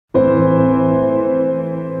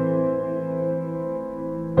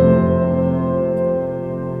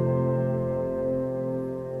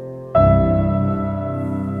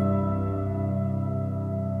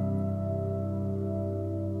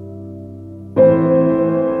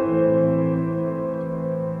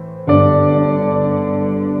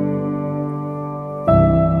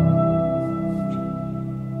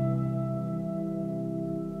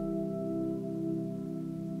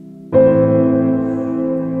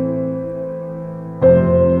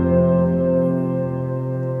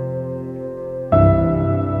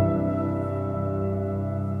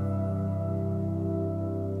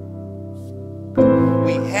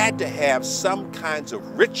had to have some kinds of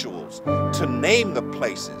rituals to name the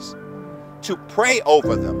places, to pray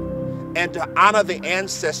over them, and to honor the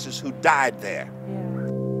ancestors who died there.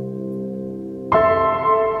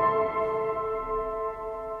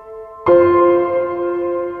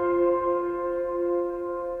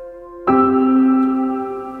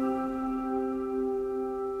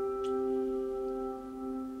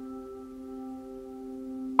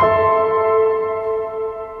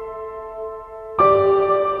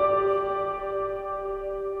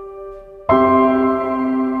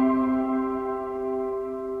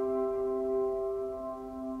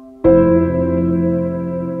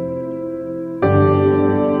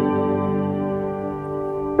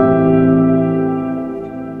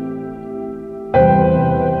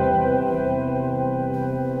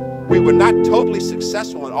 We were not totally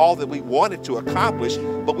successful in all that we wanted to accomplish,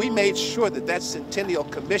 but we made sure that that Centennial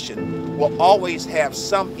Commission will always have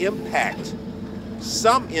some impact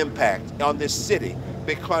on this city,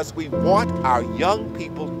 because we want our young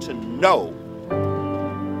people to know,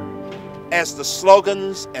 as the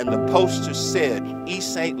slogans and the posters said,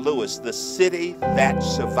 East St. Louis, the city that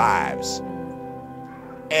survives.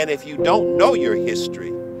 And if you don't know your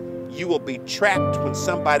history, you will be trapped when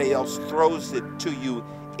somebody else throws it to you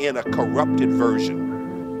in a corrupted version.